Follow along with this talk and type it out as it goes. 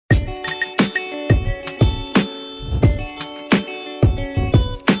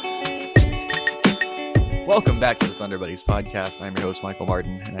Welcome back to the Thunder Buddies podcast. I'm your host, Michael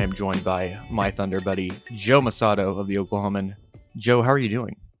Martin, and I am joined by my Thunder buddy, Joe Masato of the Oklahoman. Joe, how are you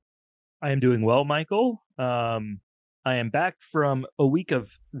doing? I am doing well, Michael. I am back from a week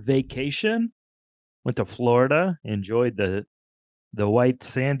of vacation. Went to Florida, enjoyed the white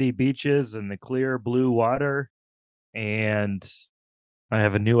sandy beaches and the clear blue water, and I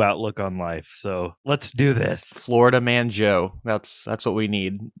have a new outlook on life. So let's do this. Florida man Joe. That's what we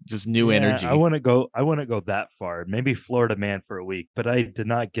need. Just new energy. I wouldn't go that far. Maybe Florida man for a week, but I did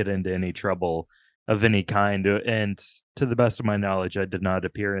not get into any trouble of any kind. And to the best of my knowledge, I did not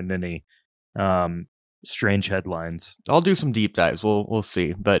appear in any strange headlines. I'll do some deep dives. We'll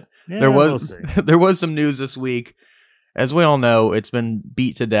see. But there was some news this week. As we all know, it's been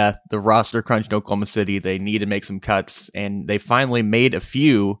beat to death. The roster crunch in Oklahoma City. They need to make some cuts, and they finally made a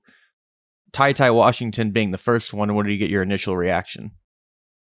few. TyTy Washington being the first one. What did you get your initial reaction?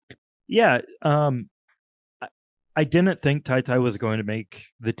 Yeah, I didn't think TyTy was going to make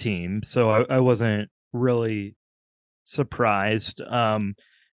the team, so I wasn't really surprised.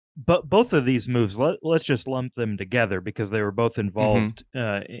 But both of these moves, let's just lump them together because they were both involved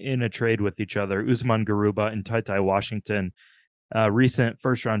in a trade with each other. Usman Garuba and TyTy Washington, recent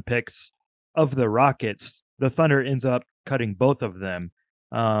first-round picks of the Rockets. The Thunder ends up cutting both of them.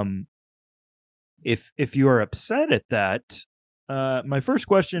 If you are upset at that, my first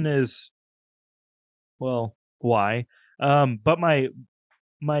question is, well, why? But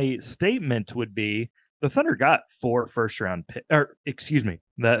my statement would be, the Thunder got 4 first-round picks, or excuse me,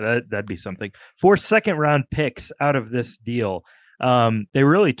 that'd be something. 4 second-round picks out of this deal. They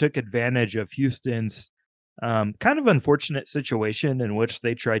really took advantage of Houston's kind of unfortunate situation in which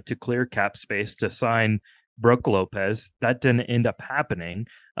they tried to clear cap space to sign Brook Lopez. That didn't end up happening.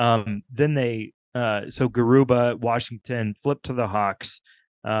 Then so Garuba, Washington flipped to the Hawks.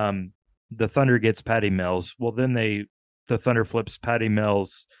 The Thunder gets Patty Mills. Well, then the Thunder flips Patty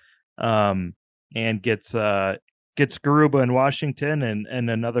Mills. And gets Garuba in Washington and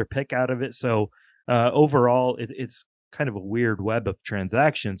another pick out of it. So overall, it's kind of a weird web of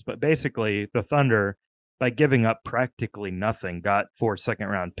transactions. But basically, the Thunder, by giving up practically nothing, got 4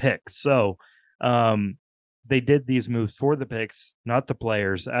 second-round picks. So they did these moves for the picks, not the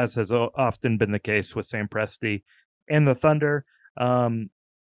players, as has often been the case with Sam Presti and the Thunder.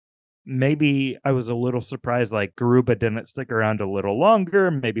 Maybe I was a little surprised, like Garuba didn't stick around a little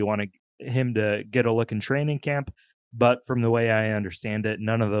longer, maybe wanted him to get a look in training camp. But from the way I understand it,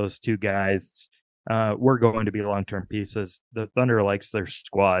 none of those two guys were going to be long-term pieces. The Thunder likes their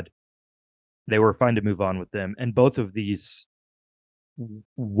squad. They were fine to move on with them. And both of these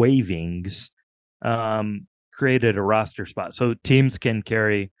waivings created a roster spot. So teams can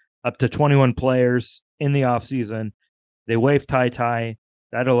carry up to 21 players in the offseason. They waive TyTy.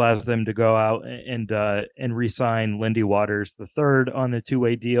 That allows them to go out and re-sign Lindy Waters III on the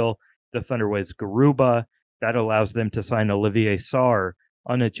 2-way deal. The Thunder waives Garuba. That allows them to sign Olivier Sarr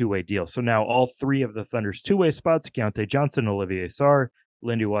on a 2-way deal. So now all 3 of the Thunder's 2-way spots, Keontae Johnson, Olivier Sarr,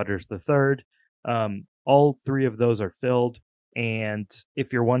 Lindy Waters III, all 3 of those are filled. And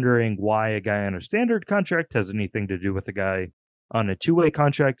if you're wondering why a guy on a standard contract has anything to do with a guy on a 2-way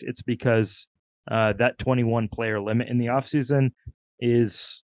contract, it's because that 21 player limit in the offseason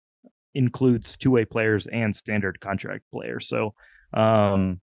includes 2-way players and standard contract players. So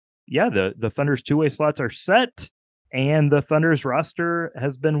yeah, the Thunder's 2-way slots are set, and the Thunder's roster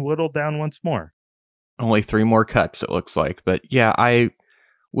has been whittled down once more. Only 3 more cuts, it looks like. But yeah, I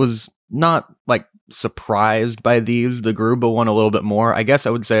was not surprised by these. The Garuba one a little bit more. I guess I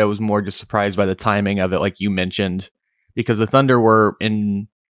would say I was more just surprised by the timing of it, like you mentioned, because the Thunder were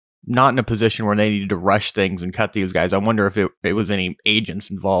not in a position where they needed to rush things and cut these guys. I wonder if it was any agents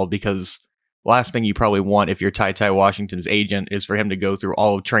involved, because last thing you probably want if you're TyTy Washington's agent is for him to go through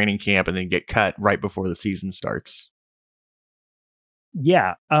all of training camp and then get cut right before the season starts.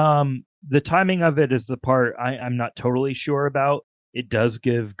 Yeah. The timing of it is the part I'm not totally sure about. It does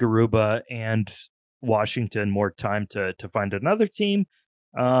give Garuba and Washington more time to find another team.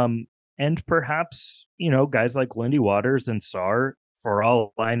 And perhaps, guys like Lindy Waters and Sarr, for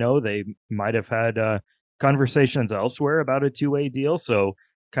all I know, they might have had conversations elsewhere about a 2-way deal. So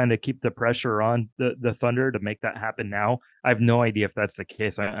kind of keep the pressure on the Thunder to make that happen now. I have no idea if that's the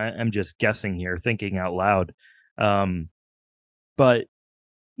case. I'm just guessing here, thinking out loud. But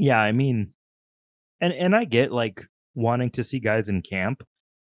yeah, I mean, and I get wanting to see guys in camp,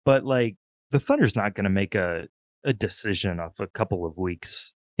 but the Thunder's not going to make a decision off a couple of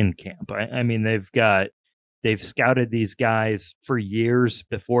weeks in camp. I mean, they've scouted these guys for years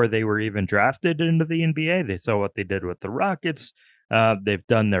before they were even drafted into the NBA. They saw what they did with the Rockets. They've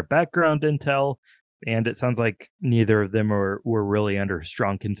done their background intel. and it sounds like neither of them were really under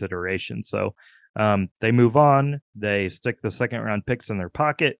strong consideration. So they move on. They stick the second round picks in their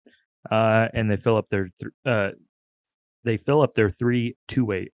pocket, and they fill up their 3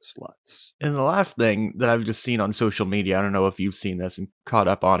 two-way slots. And the last thing that I've just seen on social media, I don't know if you've seen this and caught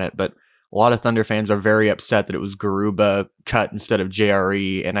up on it, but a lot of Thunder fans are very upset that it was Garuba cut instead of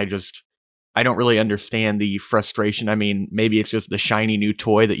JRE, and I don't really understand the frustration. I mean, maybe it's just the shiny new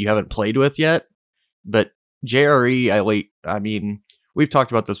toy that you haven't played with yet, but JRE, I mean, we've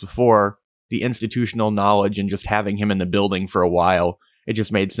talked about this before, the institutional knowledge and just having him in the building for a while, it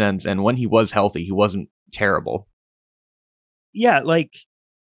just made sense. And when he was healthy, he wasn't terrible. Yeah, like,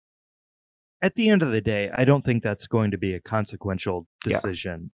 at the end of the day, I don't think that's going to be a consequential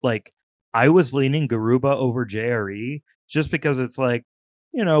decision. Yeah. Like, I was leaning Garuba over JRE just because it's like,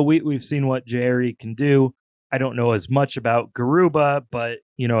 we've seen what JRE can do. I don't know as much about Garuba, but,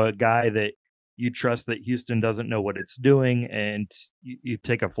 a guy that you trust that Houston doesn't know what it's doing, and you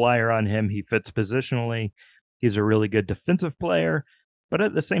take a flyer on him. He fits positionally. He's a really good defensive player. But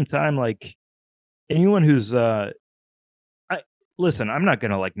at the same time, like, anyone who's listen, I'm not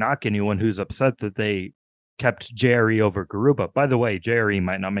going to knock anyone who's upset that they kept JRE over Garuba. By the way, JRE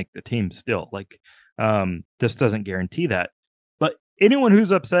might not make the team still. This doesn't guarantee that. But anyone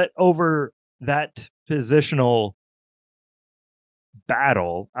who's upset over that positional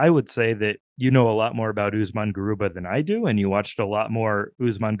battle, I would say that you know a lot more about Usman Garuba than I do, and you watched a lot more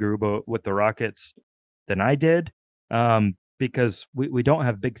Usman Garuba with the Rockets than I did, because we don't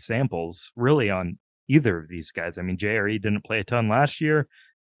have big samples really on either of these guys. I mean, JRE didn't play a ton last year.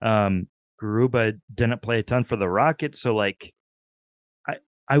 Garuba didn't play a ton for the Rockets. So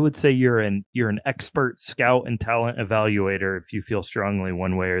I would say you're an expert scout and talent evaluator if you feel strongly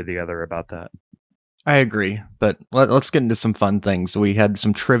one way or the other about that. I agree, but let's get into some fun things. We had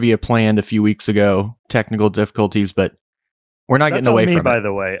some trivia planned a few weeks ago, technical difficulties, but we're not getting away from it. By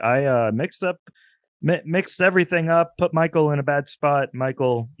the way, I mixed everything up, put Michael in a bad spot.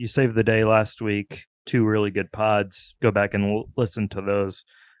 Michael, you saved the day last week. 2 really good pods. Go back and listen to those.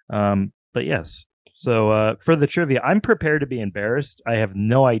 But yes, so for the trivia, I'm prepared to be embarrassed. I have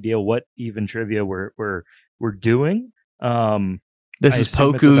no idea what even trivia we're doing. This is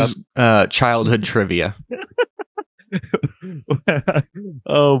Poku's childhood trivia.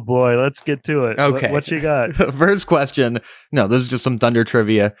 Oh boy, let's get to it. Okay, what you got? First question. No, this is just some Thunder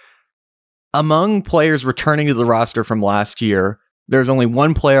trivia. Among players returning to the roster from last year, there's only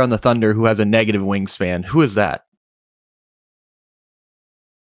one player on the Thunder who has a negative wingspan. Who is that?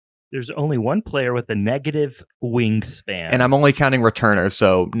 There's only one player with a negative wingspan. And I'm only counting returners,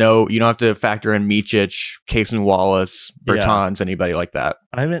 so no, you don't have to factor in Micic, Cason Wallace, Bertans, anybody like that.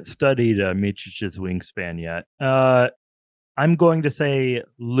 I haven't studied Micic's wingspan yet. I'm going to say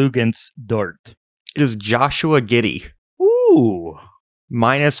Luguentz Dort. It is Joshua Giddey. Ooh.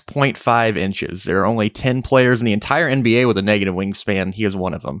 Minus 0.5 inches. There are only 10 players in the entire NBA with a negative wingspan. He is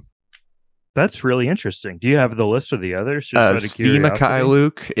one of them. That's really interesting. Do you have the list of the others? Svi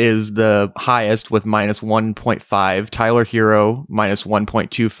Mykhailiuk is the highest with minus 1.5. Tyler Hero, minus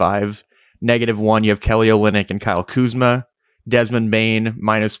 1.25. Negative 1, you have Kelly Olynyk and Kyle Kuzma. Desmond Bane,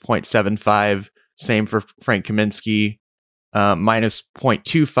 minus 0.75. Same for Frank Kaminsky. Minus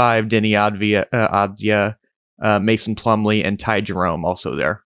 0.25, Denny Avdia. Mason Plumlee and Ty Jerome also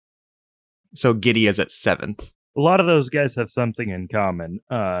there. So Giddey is at 7th. A lot of those guys have something in common,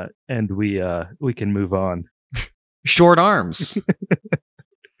 and we can move on. Short arms.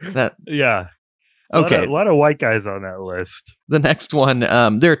 Yeah. Okay. A lot of white guys on that list. The next one,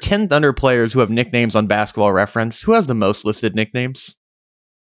 there are 10 Thunder players who have nicknames on Basketball Reference. Who has the most listed nicknames?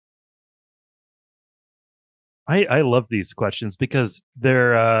 I love these questions because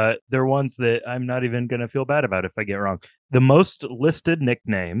they're ones that I'm not even going to feel bad about if I get wrong. The most listed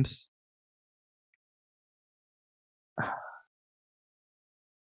nicknames.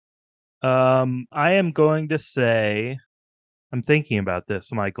 I am going to say, I'm thinking about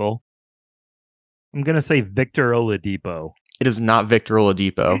this, Michael. I'm going to say Victor Oladipo. It is not Victor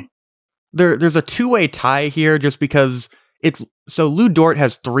Oladipo. There's a two-way tie here just because so Lou Dort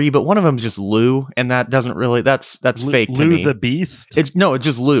has 3, but one of them is just Lou, and that doesn't really, that's fake to me. Lou the Beast? It's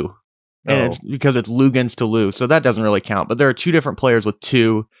just Lou. And it's because it's Luguentz to Lou, so that doesn't really count. But there are 2 different players with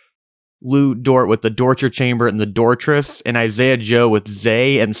 2. Lou Dort with the Dorture Chamber and the Dortress, and Isaiah Joe with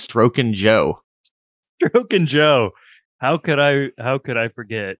Zay and Strokin' Joe. Strokin' Joe. How could I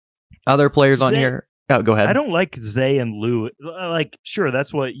forget? Other players on here. Oh, go ahead. I don't like Zay and Lou. Sure,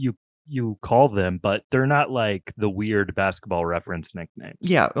 that's what you call them, but they're not like the weird Basketball Reference nicknames.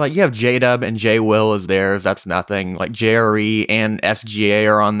 Yeah, like you have J-Dub and J-Will as theirs. That's nothing. Like JRE and SGA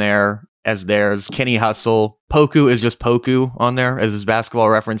are on there. as theirs. Kenny Hustle. Poku is just Poku on there as his basketball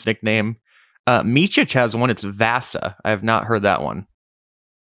reference nickname. Micic has one. It's Vasa. I have not heard that one.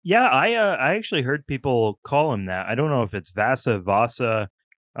 Yeah, I actually heard people call him that. I don't know if it's Vasa,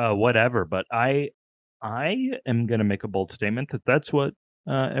 whatever, but I am going to make a bold statement that that's what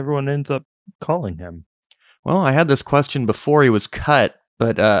everyone ends up calling him. Well, I had this question before he was cut,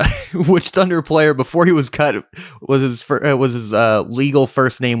 but which Thunder player before he was cut was his legal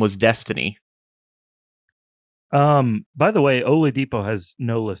first name was Destiny? By the way, Oladipo has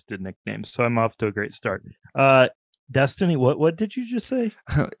no listed nicknames, so I'm off to a great start. Destiny, what did you just say?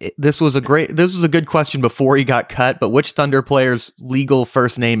 This was a good question before he got cut, but which Thunder player's legal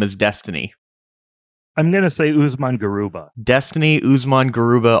first name is Destiny? I'm gonna say Usman Garuba. Destiny Usman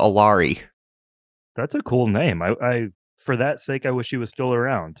Garuba Alari. That's a cool name. I for that sake, I wish he was still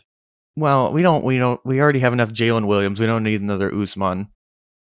around. Well, we already have enough Jalen Williams. We don't need another Usman.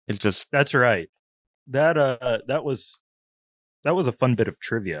 It's just that's right. That was a fun bit of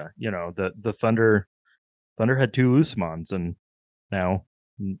trivia. You know, the Thunder had two Usmans, and now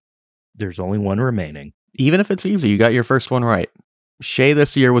there's only one remaining. Even if it's easy, you got your first one right. Shea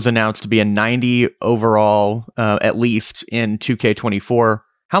this year was announced to be a 90 overall, at least in 2K24.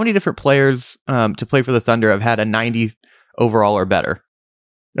 How many different players to play for the Thunder have had a 90 overall or better?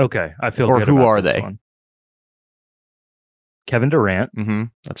 Okay, I feel or good who about are this they? one. Kevin Durant. Mm-hmm.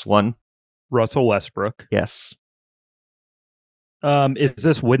 That's one. Russell Westbrook. Yes. Is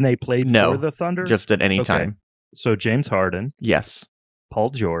this when they played No, for the Thunder? Just at any time. So James Harden. Yes.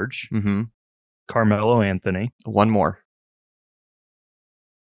 Paul George. Mm-hmm. Carmelo Anthony. One more.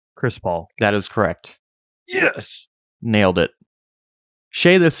 Chris Paul. That is correct. Yes. Nailed it.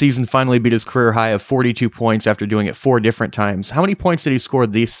 Shea this season finally beat his career high of 42 points after doing it 4 different times. How many points did he score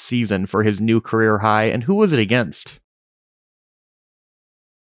this season for his new career high, and who was it against?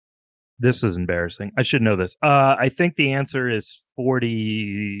 This is embarrassing. I should know this. I think the answer is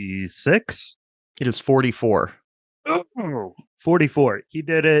 46. It is 44. Oh, 44. He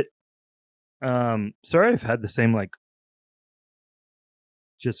did it. Sorry, I've had the same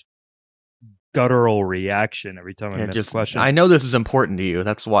just guttural reaction every time I miss a question. I know this is important to you.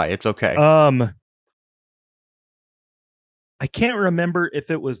 That's why. It's okay. I can't remember if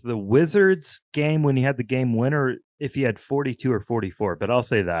it was the Wizards game when he had the game winner, if he had 42 or 44, but I'll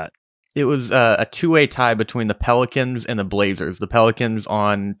say that. It was a 2-way tie between the Pelicans and the Blazers. The Pelicans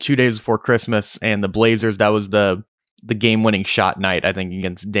on 2 days before Christmas, and the Blazers, that was the game-winning shot night, I think,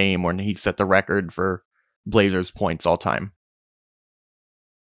 against Dame, when he set the record for Blazers points all time.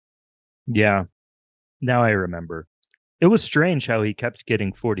 Yeah. Now I remember. It was strange how he kept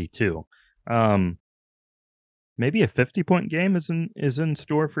getting 42. Maybe a 50-point game is in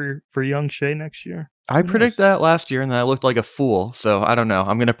store for young Shea next year. I predict that last year, and I looked like a fool. So I don't know.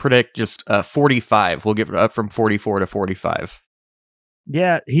 I'm going to predict just 45. We'll get it up from 44 to 45.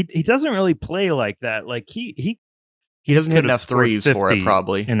 Yeah, he doesn't really play like that. Like he doesn't hit enough threes for it,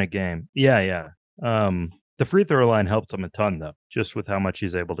 probably, in a game. Yeah. The free throw line helps him a ton, though, just with how much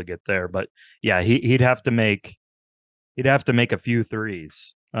he's able to get there. But yeah, he'd have to make a few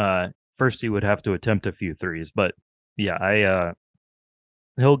threes. First, he would have to attempt a few threes. But yeah,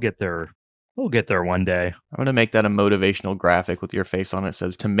 he'll get there. He'll get there one day. I'm going to make that a motivational graphic with your face on it. It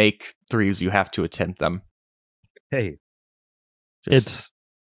says, to make threes, you have to attempt them. Hey,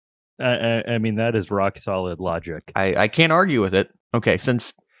 I mean, that is rock solid logic. I can't argue with it. Okay,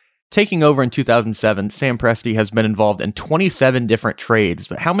 since taking over in 2007, Sam Presti has been involved in 27 different trades.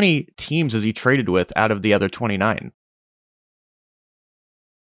 But how many teams has he traded with out of the other 29?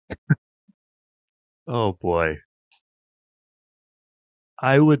 Oh, boy.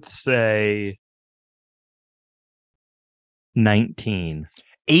 I would say 19.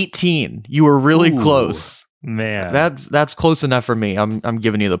 18. You were really close. Man. That's close enough for me. I'm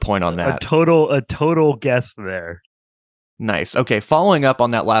giving you the point on that. A total guess there. Nice. Okay, following up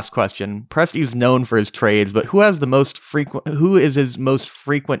on that last question, Presti's known for his trades, but who is his most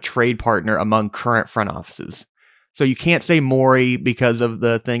frequent trade partner among current front offices? So you can't say Morey because of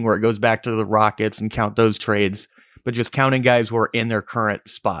the thing where it goes back to the Rockets and count those trades, but just counting guys who are in their current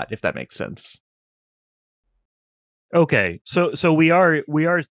spot, if that makes sense. Okay, so we are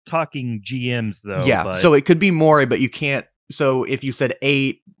talking GMs though. Yeah, but... so it could be Morey, but you can't. So if you said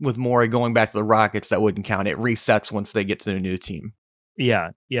 8 with Morey going back to the Rockets, that wouldn't count. It resets once they get to the new team.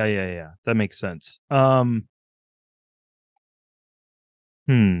 Yeah. That makes sense.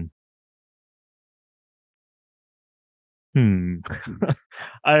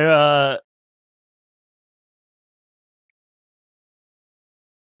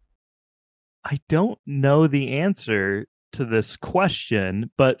 I don't know the answer to this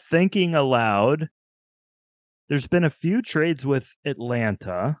question, but thinking aloud, there's been a few trades with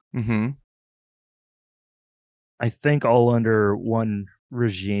Atlanta. Mm-hmm. I think all under one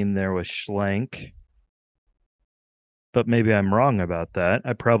regime there with Schlenk. But maybe I'm wrong about that.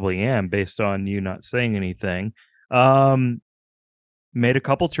 I probably am based on you not saying anything. Made a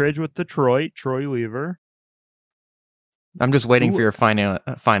couple trades with Detroit, Troy Weaver. I'm just waiting for your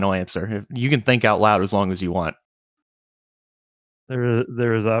final answer. You can think out loud as long as you want.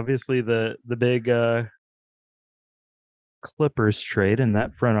 There is obviously the big Clippers trade, and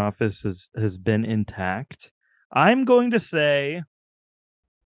that front office has been intact. I'm going to say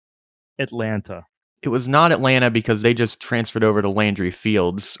Atlanta. It was not Atlanta because they just transferred over to Landry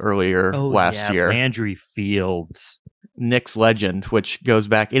Fields earlier last year. Landry Fields. Knicks legend, which goes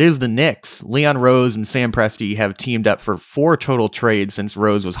back. It is the Knicks. Leon Rose and Sam Presti have teamed up for 4 total trades since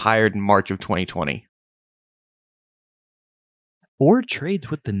Rose was hired in March of 2020. 4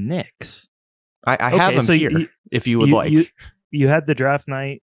 trades with the Knicks. I have them here, if you would like. You had the draft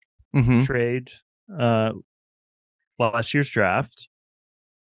night trade, last year's draft.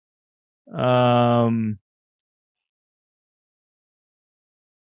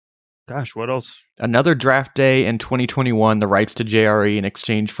 Gosh, what else? Another draft day in 2021, the rights to JRE in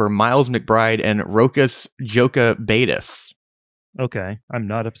exchange for Miles McBride and Rokas Jokabatis. Okay, I'm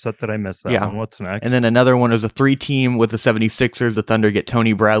not upset that I missed that one. What's next? And then another one was a 3-team with the 76ers. The Thunder get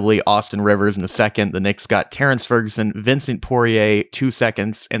Tony Bradley, Austin Rivers in the second. The Knicks got Terrence Ferguson, Vincent Poirier, 2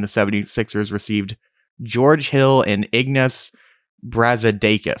 seconds. And the 76ers received George Hill and Ignas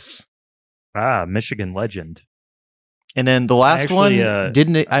Brazdeikis. Michigan legend. And then the last one,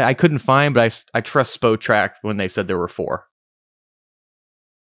 I couldn't find, but I trust Spotrac when they said there were 4.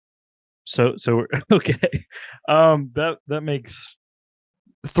 So okay. That makes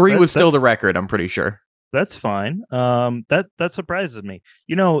 3 was still the record, I'm pretty sure. That's fine. That surprises me.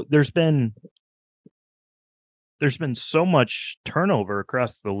 You know, there's been so much turnover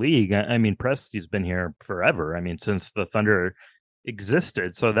across the league. I mean, Presti's been here forever. I mean, since the Thunder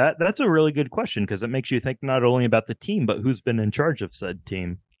existed. So that's a really good question because it makes you think not only about the team, but who's been in charge of said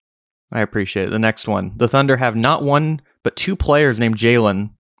team. I appreciate it. The next one. The Thunder have not one, but 2 players named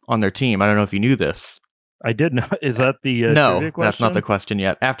Jalen on their team. I don't know if you knew this. I did not. Is that the no? That's not the question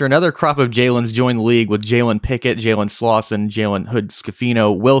yet. After another crop of Jalen's joined the league with Jalen Pickett, Jalen Slauson, Jalen Hood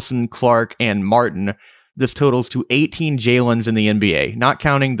Scafino, Wilson, Clark, and Martin, this totals to 18 Jalen's in the NBA, not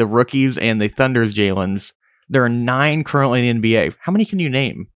counting the rookies and the Thunder's Jalen's. There are 9 currently in the NBA. How many can you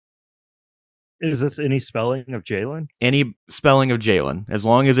name? Is this any spelling of Jalen? Any spelling of Jalen. As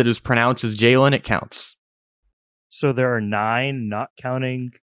long as it is pronounced as Jalen, it counts. So there are 9, not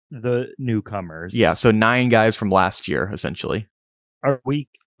counting the newcomers. Yeah, so 9 guys from last year, essentially. Are we...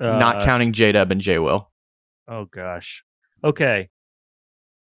 not counting J-Dub and J-Will. Oh, gosh. Okay.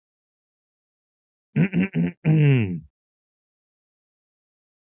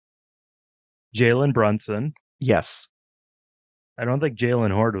 Jalen Brunson. Yes. I don't think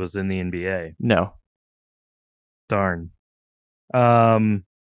Jalen Horde was in the NBA. No. Darn. Jalen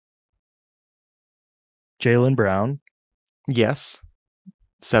Brown. Yes.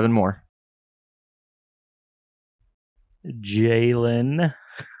 7 more. Jalen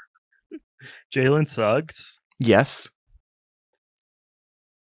Suggs. Yes.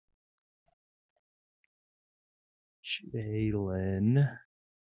 Jalen.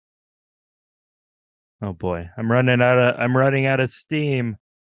 Oh boy, I'm running out of steam.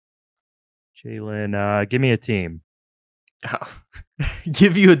 Jalen, give me a team.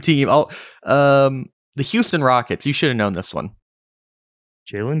 Give you a team. The Houston Rockets. You should have known this one.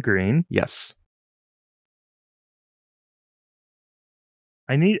 Jalen Green. Yes.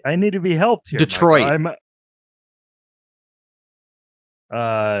 I need to be helped here. Detroit.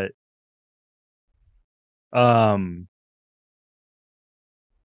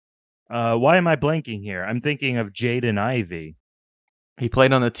 Why am I blanking here? I'm thinking of Jaden Ivey. He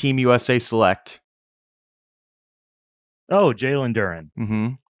played on the Team USA Select. Oh, Jalen Duren. Mm-hmm.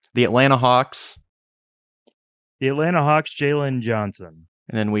 The Atlanta Hawks. Jalen Johnson.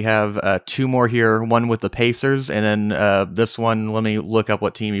 And then we have 2 more here, one with the Pacers, and then this one, let me look up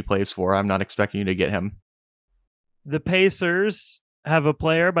what team he plays for. I'm not expecting you to get him. The Pacers have a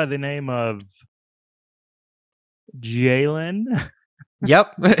player by the name of Jalen.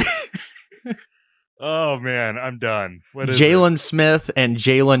 Yep. Oh, man, I'm done. Jalen Smith and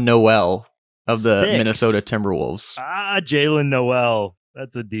Jalen Noel of the Minnesota Timberwolves. Jalen Noel.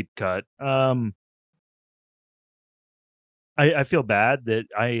 That's a deep cut. I feel bad that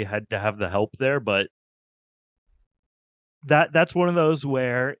I had to have the help there, but that's one of those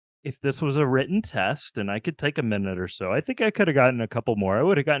where if this was a written test and I could take a minute or so, I think I could have gotten a couple more. I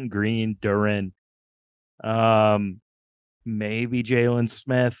would have gotten Green, Duran, maybe Jalen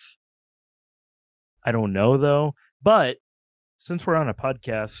Smith. I don't know though. But since we're on a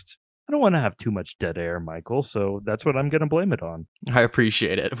podcast, I don't want to have too much dead air, Michael. So that's what I'm going to blame it on. I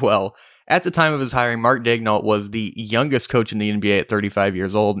appreciate it. Well, at the time of his hiring, Mark Daigneault was the youngest coach in the NBA at 35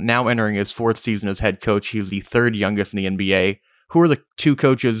 years old. Now entering his fourth season as head coach, he's the third youngest in the NBA. Who are the two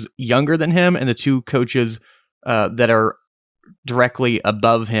coaches younger than him and the two coaches that are directly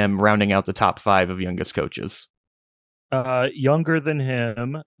above him, rounding out the top five of youngest coaches? Younger than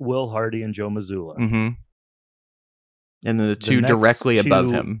him, Will Hardy and Joe Mazzulla. Mm-hmm. And then the two directly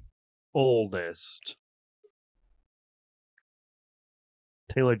above him. Oldest.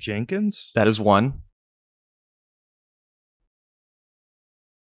 Taylor Jenkins? That is one.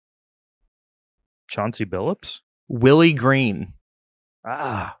 Chauncey Billups? Willie Green.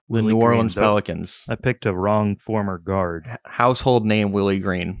 The New Orleans Pelicans. I picked a wrong former guard. Household name, Willie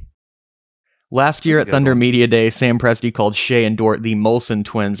Green. Last year at Thunder Media Day, Sam Presti called Shea and Dort the Molson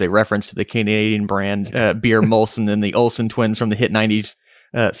twins, a reference to the Canadian brand beer Molson and the Olsen twins from the hit 90s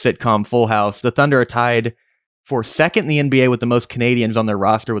sitcom Full House. The Thunder are tied for second in the NBA with the most Canadians on their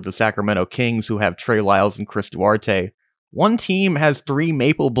roster with the Sacramento Kings, who have Trey Lyles and Chris Duarte. One team has 3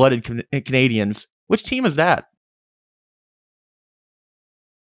 maple-blooded Canadians. Which team is that?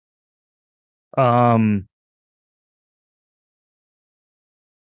 Let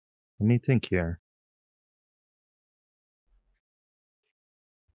me think here.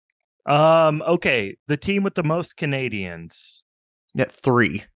 Okay, the team with the most Canadians. Yeah,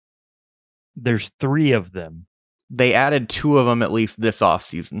 3. There's 3 of them. They added 2 of them at least this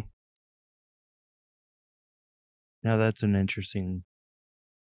offseason. Now that's an interesting.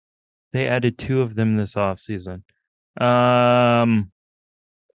 They added 2 of them this offseason.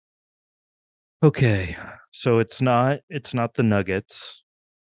 Okay, so it's not the Nuggets.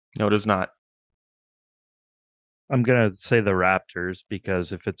 No, it is not. I'm gonna say the Raptors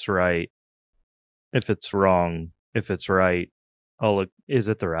because if it's right, if it's wrong, if it's right, I'll look. Is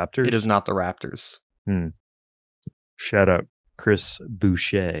it the Raptors? It is not the Raptors. Shout out Chris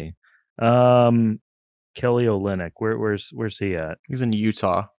Boucher. Kelly Olynyk. Where's he at? He's in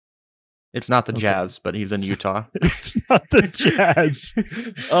Utah. It's not the Jazz, but he's in Utah. It's not the Jazz.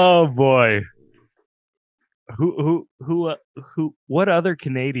 Oh boy. Who? What other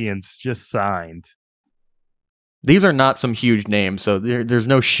Canadians just signed? These are not some huge names, so there's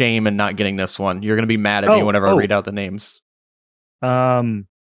no shame in not getting this one. You're going to be mad at me whenever I read out the names. Dylan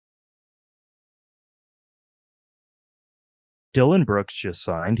Brooks just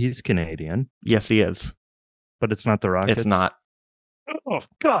signed. He's Canadian. Yes, he is. But it's not the Rockets. It's not. Oh,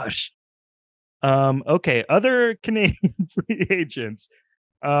 gosh. Okay, other Canadian free agents.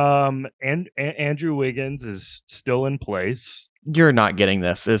 And Andrew Wiggins is still in place. You're not getting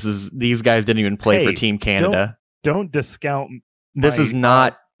this. These guys didn't even play for Team Canada. Don't discount. This is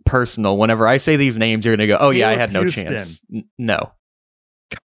not personal. Whenever I say these names, you're going to go, "Oh yeah, I had no chance." No.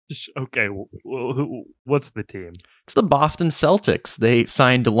 Okay, what's the team? It's the Boston Celtics. They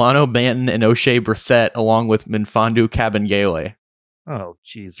signed Delano Banton and O'Shea Brissett along with Mfiondu Kabengele. Oh,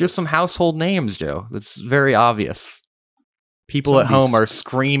 Jesus. Just some household names, Joe. That's very obvious. People at home are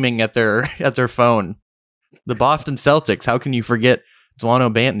screaming at their phone. The Boston Celtics, how can you forget Delano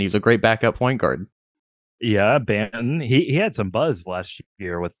Banton? He's a great backup point guard. Yeah, Banton. He had some buzz last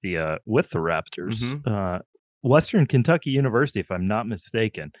year with the Raptors. Mm-hmm. Western Kentucky University, if I'm not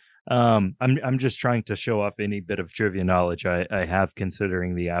mistaken. I'm just trying to show off any bit of trivia knowledge I have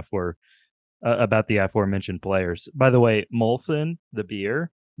considering the about the aforementioned players. By the way, Molson, the beer,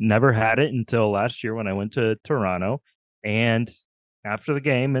 never had it until last year when I went to Toronto. And after the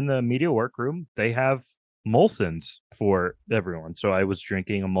game in the media workroom, they have Molsons for everyone. So I was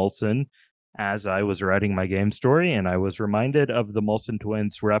drinking a Molson as I was writing my game story, and I was reminded of the Molson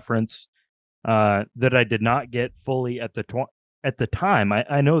twins reference that I did not get fully at the time.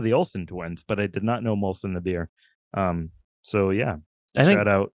 I know the Olsen twins, but I did not know Molson the beer. So yeah, shout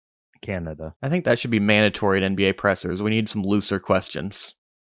out Canada. I think that should be mandatory at NBA pressers. We need some looser questions.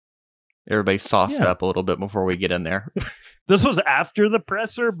 Everybody sauced up a little bit before we get in there. This was after the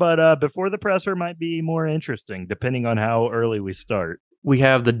presser, but before the presser might be more interesting, depending on how early we start. We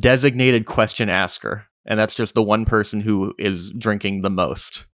have the designated question asker, and that's just the one person who is drinking the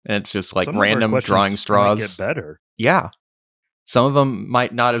most. And it's just like random drawing straws. Get better. Yeah. Some of them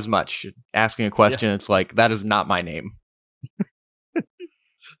might not as much. Asking a question, it's like, that is not my name.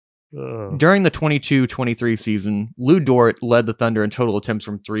 During the 22-23 season, Lou Dort led the Thunder in total attempts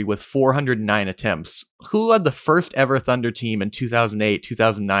from three with 409 attempts. Who led the first ever Thunder team in 2008,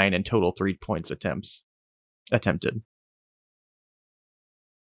 2009 in total 3 points attempted?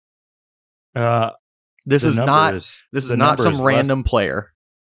 This is not some random player.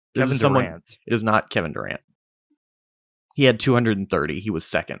 Kevin Durant. It is not Kevin Durant. He had 230. He was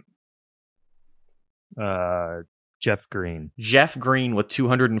second. Jeff Green. Jeff Green with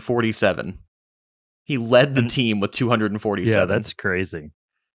 247. He led the team with 247. Yeah, that's crazy.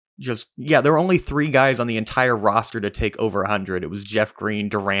 There were only 3 guys on the entire roster to take over 100. It was Jeff Green,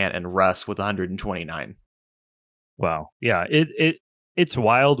 Durant, and Russ with 129. Wow. Yeah, it's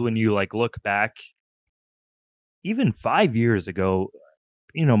wild when you look back even 5 years ago,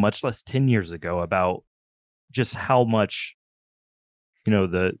 much less 10 years ago, about just how much,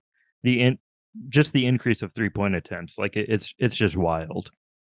 the increase of 3-point attempts. It's just wild.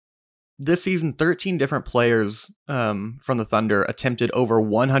 This season, 13 different players from the Thunder attempted over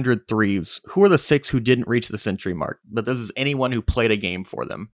 100 threes. Who are the 6 who didn't reach the century mark? But this is anyone who played a game for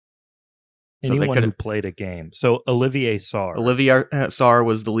them. Anyone who played a game. So Olivier Sarr. Olivier Sarr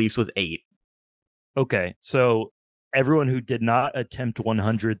was the least with 8. Okay, so everyone who did not attempt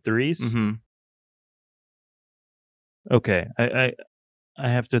 100 threes? Mm-hmm. Okay, I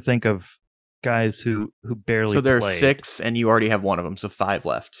have to think of guys who barely played. So there are 6, and you already have one of them, so 5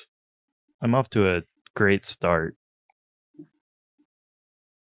 left. I'm off to a great start.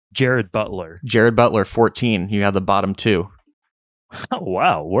 Jared Butler. 14. You have the bottom 2. Oh,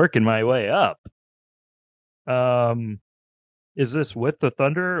 wow, working my way up. Is this with the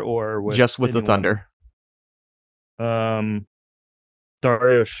Thunder or just with the Thunder? Dario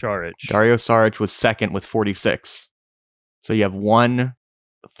Saric. Dario Saric was second with 46. So you have 1,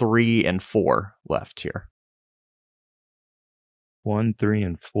 3, and 4 left here. 1, 3,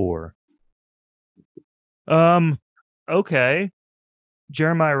 and 4. Okay.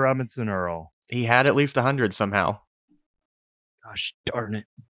 Jeremiah Robinson Earl. He had at least 100 somehow. Gosh darn it.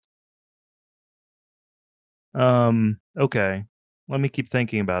 Okay. Let me keep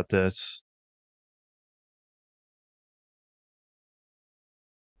thinking about this.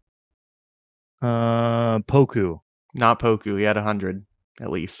 Poku. Not Poku. He had 100 at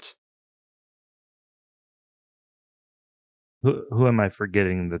least. Who am I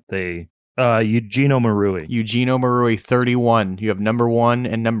forgetting that they... Eugenio Marui. Eugenio Marui, 31. You have number 1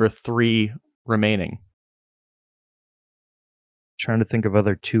 and number 3 remaining. Trying to think of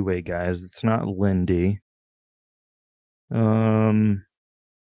other two-way guys. It's not Lindy. Not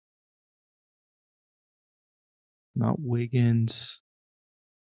Wiggins.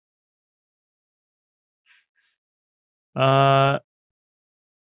 I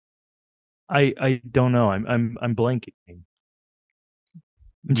don't know. I'm blanking. I'm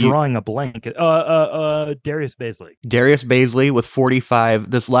drawing a blank. Darius Baisley. Darius Baisley with 45.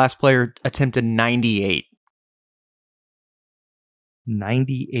 This last player attempted 98.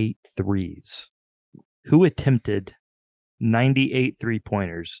 98 threes. Who attempted 98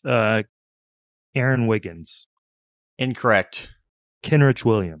 3-pointers? Aaron Wiggins. Incorrect. Kenrich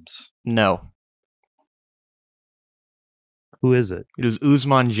Williams. No. Who is it? It is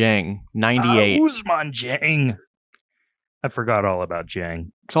Ousmane Dieng, 98. Ousmane Dieng. I forgot all about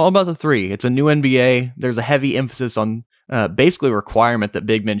Dieng. It's all about the 3. It's a new NBA. There's a heavy emphasis on basically a requirement that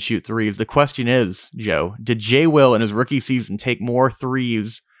big men shoot 3s. The question is, Joe, did Jay Will in his rookie season take more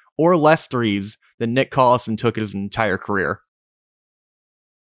 3s or less 3s than Nick Collison took his entire career?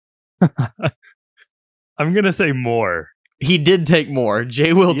 I'm going to say more. He did take more.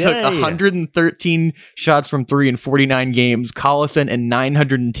 Jay Will took 113 shots from 3 in 49 games. Collison in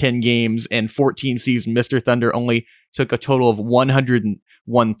 910 games and 14 seasons. Mr. Thunder only took a total of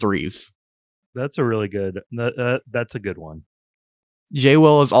 101 threes. That's a really good. That's a good one. Jay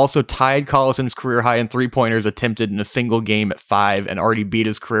Will has also tied Collison's career high in 3-pointers attempted in a single game at 5 and already beat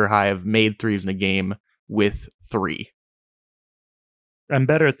his career high of made 3s in a game with 3. I'm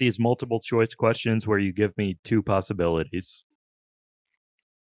better at these multiple choice questions where you give me 2 possibilities.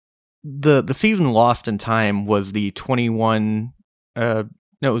 The season lost in time was the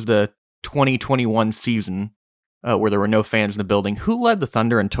 2021 season where there were no fans in the building. Who led the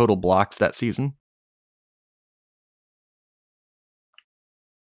Thunder in total blocks that season?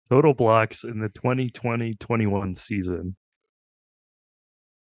 Total blocks in the 2020-21 season.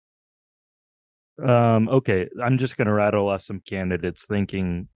 Okay, I'm just going to rattle off some candidates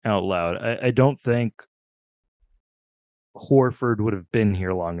thinking out loud. I don't think Horford would have been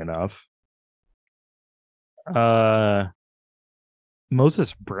here long enough.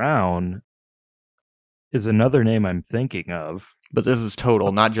 Moses Brown is another name I'm thinking of. But this is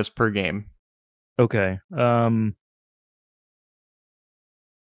total, not just per game. Okay.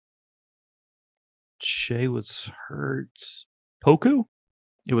 Shea was hurt. Poku?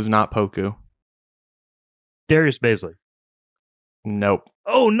 It was not Poku. Darius Baisley. Nope.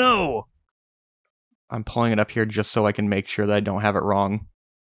 Oh, no. I'm pulling it up here just so I can make sure that I don't have it wrong.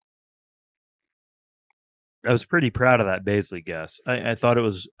 I was pretty proud of that Baisley guess. I thought it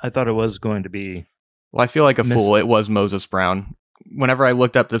was going to be. Well, I feel like a fool. It was Moses Brown. Whenever I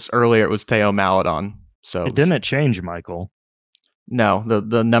looked up this earlier, it was Teo Maladon. So it didn't change, Michael. No,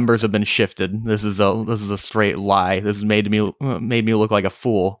 the numbers have been shifted. This is a straight lie. This has made me look like a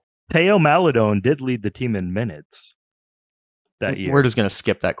fool. Teo Maladon did lead the team in minutes that year. We're just gonna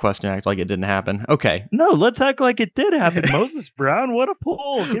skip that question, act like it didn't happen. Okay. No, let's act like it did happen. Moses Brown, what a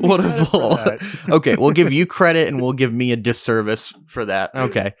pull! What a pull! Okay, we'll give you credit, and we'll give me a disservice for that.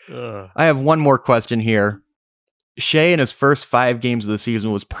 Okay. I have one more question here. Shea in his first 5 games of the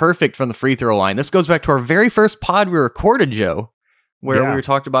season was perfect from the free throw line. This goes back to our very first pod we recorded, Joe, where we were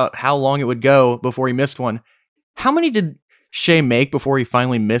talked about how long it would go before he missed one. How many did Shea make before he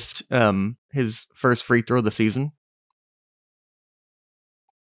finally missed his first free throw of the season?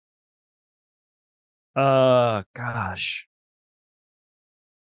 Gosh.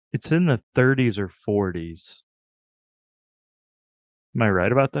 It's in the 30s or 40s. Am I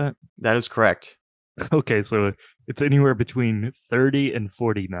right about that? That is correct. Okay, so it's anywhere between 30 and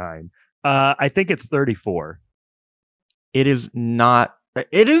 49. I think it's 34. It is not.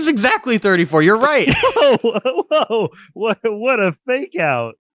 It is exactly 34. You're right. Whoa, what a fake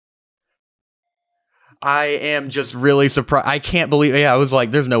out. I am just really surprised. I can't believe. Yeah, I was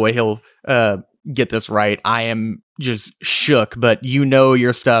like, there's no way he'll get this right. I am just shook, but you know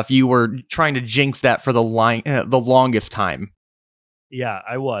your stuff. You were trying to jinx that for the longest time. Yeah,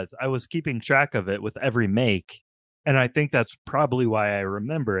 I was keeping track of it with every make, and I think that's probably why I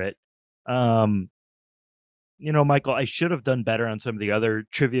remember it. Michael, I should have done better on some of the other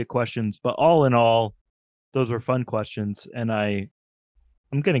trivia questions, but all in all, those were fun questions, and I'm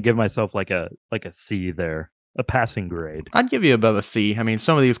going to give myself like a C there, a passing grade. I'd give you above a C. I mean,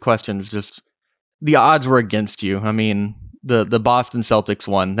 some of these questions just the odds were against you. I mean, the Boston Celtics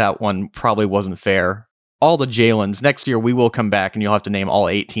one, that one probably wasn't fair. All the Jalens. Next year, we will come back and you'll have to name all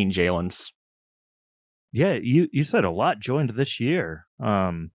 18 Jalens. Yeah, you said a lot joined this year.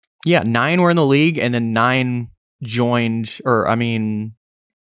 Yeah, 9 were in the league, and then 9 joined, 7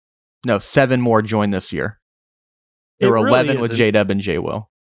 more joined this year. There were 11 with J-Dub and J-Will.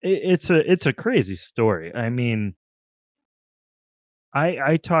 It's a crazy story. I mean,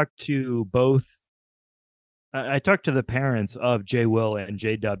 I talked to both. I talked to the parents of J-Will and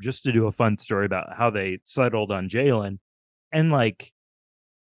J-Dub just to do a fun story about how they settled on Jalen. And like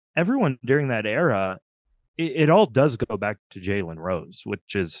everyone during that era, it all does go back to Jalen Rose,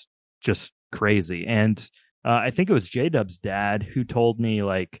 which is just crazy. And I think it was J-Dub's dad who told me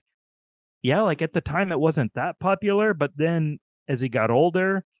like, yeah, like at the time it wasn't that popular, but then as he got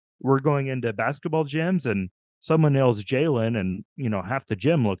older, we're going into basketball gyms and someone nails Jalen, and half the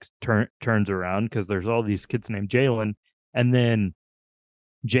gym turns around because there's all these kids named Jalen. And then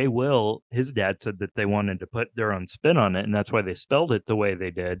J-Will, his dad said that they wanted to put their own spin on it, and that's why they spelled it the way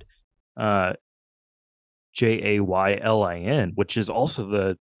they did, Jaylin, which is also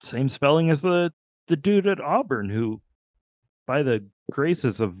the same spelling as the dude at Auburn who, by the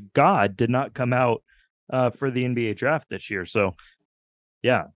graces of God, did not come out for the NBA draft this year. So,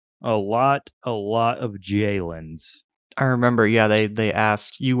 yeah. A lot of Jalen's. I remember, yeah, they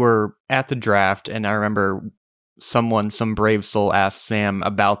asked, you were at the draft, and I remember some brave soul asked Sam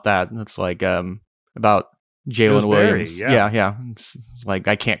about that. It's like, about Jalen Williams. Barry, yeah. It's like,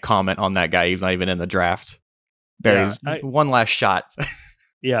 I can't comment on that guy. He's not even in the draft. Barry's one last shot.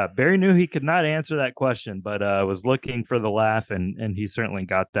 Yeah, Barry knew he could not answer that question, but was looking for the laugh, and he certainly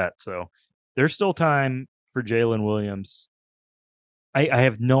got that. So there's still time for Jalen Williams. I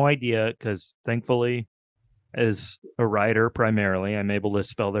have no idea because thankfully, as a writer primarily, I'm able to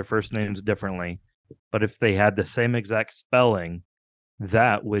spell their first names differently. But if they had the same exact spelling,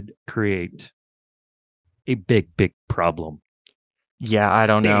 that would create a big problem. Yeah, I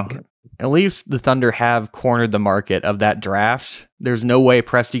don't know. At least the Thunder have cornered the market of that draft. There's no way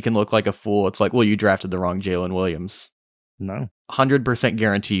Presti can look like a fool. It's like, well, you drafted the wrong Jalen Williams. No. 100%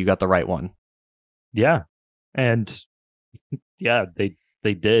 guarantee you got the right one. Yeah. And yeah, they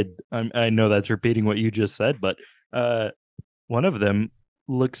did. I know that's repeating what you just said, but one of them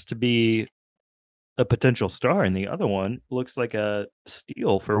looks to be a potential star, and the other one looks like a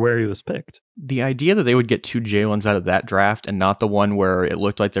steal for where he was picked. The idea that they would get 2 Jalens out of that draft and not the one where it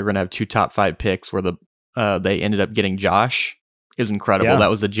looked like they're going to have 2 top 5 picks where the they ended up getting Josh is incredible. Yeah. That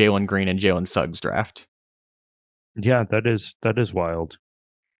was the Jalen Green and Jalen Suggs draft. Yeah, that is wild.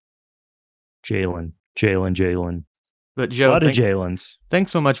 Jalen. But A Joe, lot of Jalen's.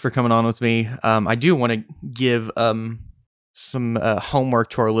 thanks so much for coming on with me. I do want to give some homework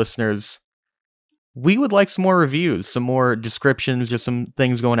to our listeners. We would like some more reviews, some more descriptions, just some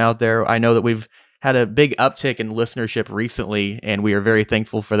things going out there. I know that we've had a big uptick in listenership recently, and we are very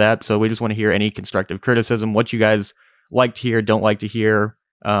thankful for that. So we just want to hear any constructive criticism, what you guys like to hear, don't like to hear,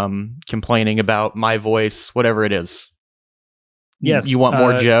 complaining about my voice, whatever it is. Yes. You want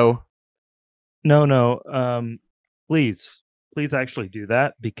more Joe? No. Please actually do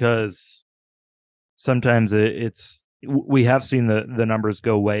that, because sometimes we have seen the numbers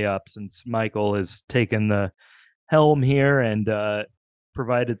go way up since Michael has taken the helm here and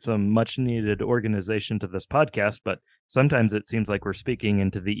provided some much needed organization to this podcast. But sometimes it seems like we're speaking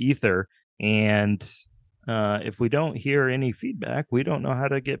into the ether, and if we don't hear any feedback, we don't know how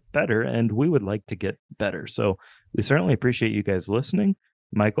to get better, and we would like to get better. So we certainly appreciate you guys listening.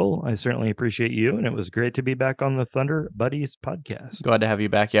 Michael, I certainly appreciate you, and it was great to be back on the Thunder Buddies podcast. Glad to have you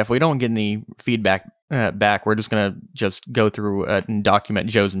back. Yeah, if we don't get any feedback back, we're just going to go through and document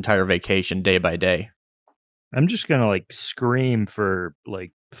Joe's entire vacation day by day. I'm just going to scream for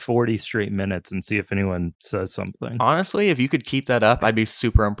 40 straight minutes and see if anyone says something. Honestly, if you could keep that up, I'd be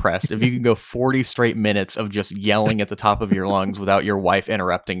super impressed. If you could go 40 straight minutes of just yelling at the top of your lungs without your wife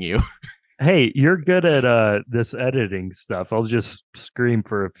interrupting you. Hey, you're good at this editing stuff. I'll just scream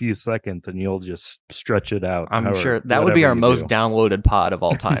for a few seconds and you'll just stretch it out. I'm sure that would be our most downloaded pod of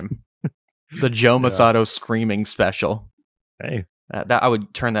all time. The Joe Masato screaming special. Hey, that I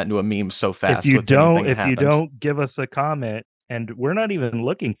would turn that into a meme so fast. If you don't give us a comment, and we're not even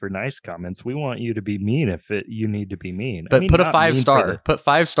looking for nice comments, we want you to be mean if you need to be mean. But put a 5-star. Put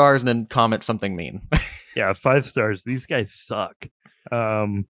 5 stars and then comment something mean. Yeah, 5 stars. These guys suck.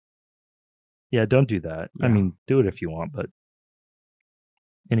 Yeah, don't do that. Yeah. I mean, do it if you want, but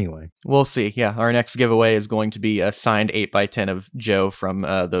anyway. We'll see. Yeah, our next giveaway is going to be a signed 8x10 of Joe from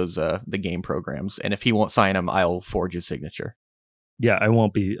the game programs, and if he won't sign them, I'll forge his signature. Yeah, I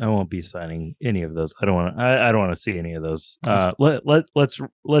won't be signing any of those. I don't want to see any of those.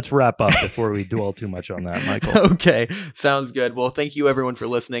 Let's wrap up before we dwell too much on that, Michael. Okay, sounds good. Well, thank you everyone for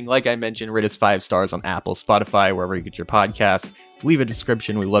listening. Like I mentioned, rate us 5 stars on Apple, Spotify, wherever you get your podcast. Leave a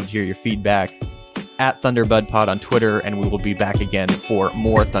description. We'd love to hear your feedback. @ThunderBudPod on Twitter, and we will be back again for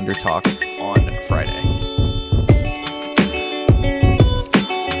more Thunder Talk on Friday.